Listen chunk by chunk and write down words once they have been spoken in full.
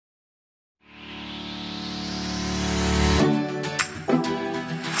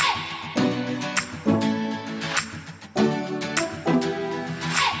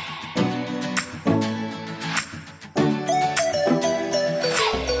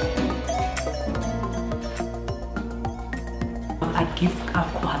I'd give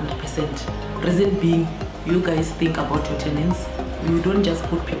AFHCO 100%. Reason being, you guys think about your tenants. You don't just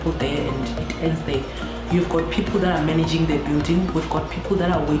put people there and it ends there. You've got people that are managing the building. We've got people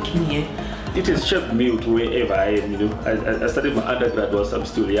that are working here. It has shaped me to wherever I am. You know, I started my undergrad whilst I'm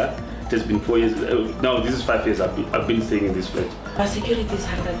still here. It has been 4 years. Now this is 5 years I've been staying in this flat. But security is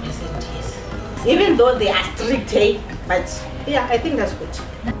 100%, yes. Even though they are strict, but yeah, I think that's good.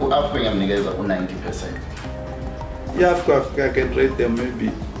 AFHCO I'm 90%. Yeah, AFHCO I can rate them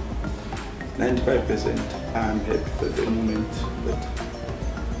maybe 95%. I'm happy at the moment, but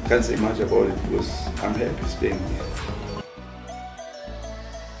can't say much about it because I'm happy staying here.